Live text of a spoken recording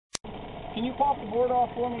Can you pop the board off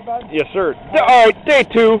for me, bud? Yes, sir. Alright, day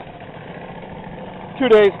 2. 2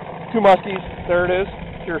 days, 2 muskies. There it is.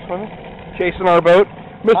 Here swimming. Chasing our boat.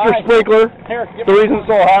 Mr. Right. Sprankle, Here, the reason this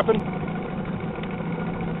all happened.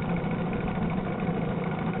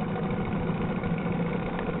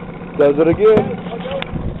 Does it again. Okay, I'll go.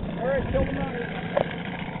 Alright, kill the money.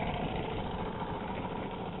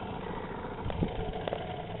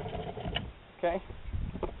 Okay.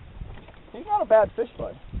 He's not a bad fish,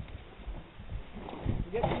 bud.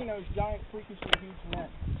 You get Dino's giant, freakishly huge net.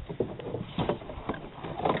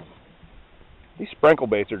 These Sprankle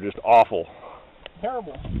baits are just awful.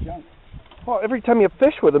 Terrible junk. Well, every time you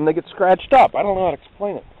fish with them, they get scratched up. I don't know how to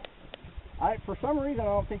explain it. For some reason, I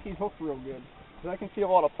don't think he's hooked real good. Because I can see a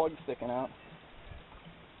lot of plugs sticking out.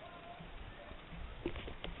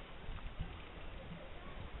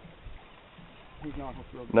 He's not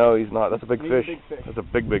hooked real good. No, he's not. That's a big fish. A big fish. That's a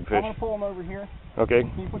big fish. I'm going to pull him over here. Okay.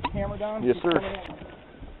 Can you put the camera down? Yes, sir.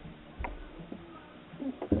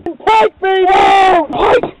 Pike, baby! Whoa!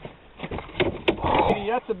 Pike!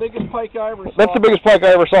 That's the biggest pike I ever saw. That's the biggest pike I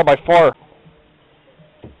ever saw by far.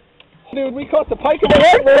 Dude, we caught the pike in the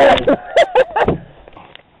head, man!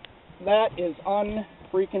 That is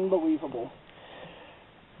unfreaking believable.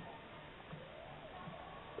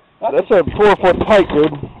 That's a 4-foot pike,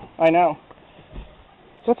 dude. I know.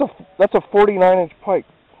 That's a 49-inch pike.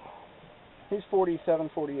 He's 47,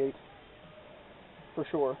 48. For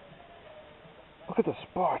sure. Look at the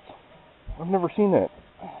spots. I've never seen that.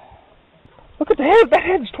 Look at the head. That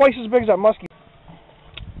head's twice as big as that muskie.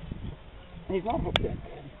 He's not hooked in.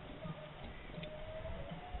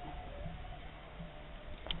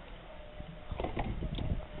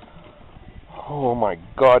 Oh my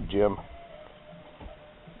God, Jim.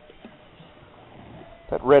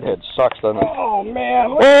 That redhead sucks, doesn't it? Oh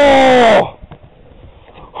man! Oh!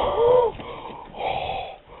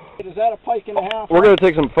 Is that a pike and a half? We're gonna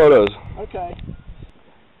take some photos. Okay.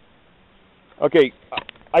 Okay,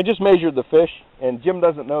 I just measured the fish, and Jim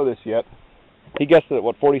doesn't know this yet. He guessed it at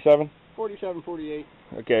what, 47? 47, 48.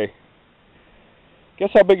 Okay.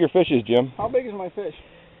 Guess how big your fish is, Jim? How big is my fish?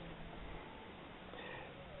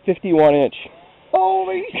 51 inch.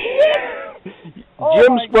 Holy shit!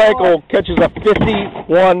 Jim Sprankle catches a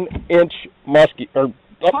 51 inch muskie, or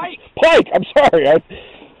pike. Pike. I'm sorry.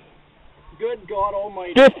 Good God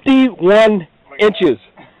Almighty. 51 inches.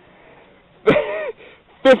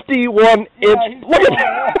 51 inch. Look at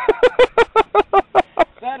that.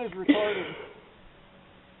 That is retarded.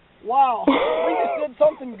 Wow. We just did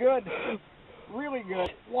something good. Really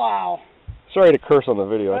good. Wow. Sorry to curse on the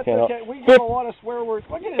video. That's I can't okay. help. We give a lot of swear words.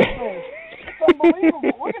 Look at his thing. It's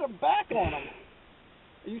unbelievable. Look at the back on him.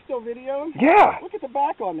 Are you still videoing? Yeah. Look at the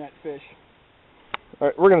back on that fish. All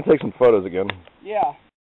right, we're going to take some photos again. Yeah.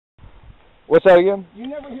 What's that again? You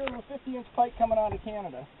never hear of a 50-inch pike coming out of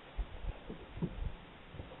Canada.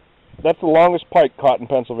 That's the longest pike caught in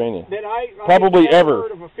Pennsylvania. Probably ever.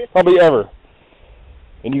 Probably ever.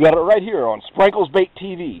 And you got it right here on Sprankle's Bait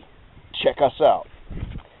TV. Check us out.